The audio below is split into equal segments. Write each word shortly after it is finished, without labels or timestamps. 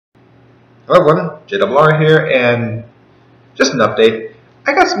Hello everyone, JRR here, and just an update.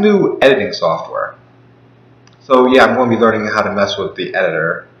 I got some new editing software. So yeah, I'm going to be learning how to mess with the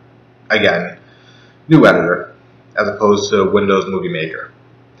editor. Again, new editor, as opposed to Windows Movie Maker.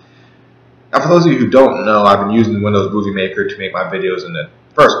 Now for those of you who don't know, I've been using Windows Movie Maker to make my videos in the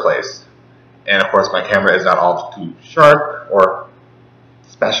first place. And of course my camera is not all too sharp or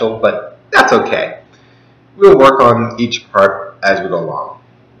special, but that's okay. We'll work on each part as we go along.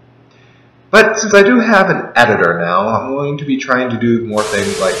 But since I do have an editor now, I'm going to be trying to do more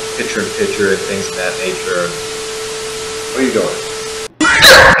things like picture-in-picture and things of that nature. Where are you going?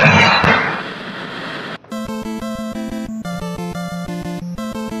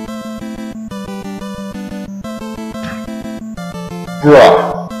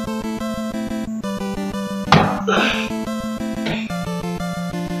 Bruh.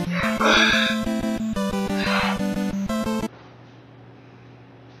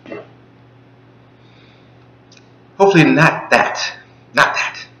 Hopefully not that. Not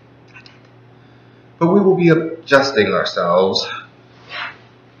that. But we will be adjusting ourselves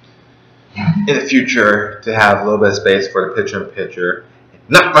in the future to have a little bit of space for the picture-in-picture.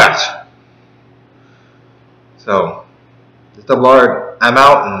 Not that! So, this JRR, I'm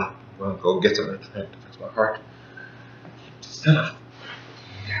out and I'm going to go get something to fix my heart. Just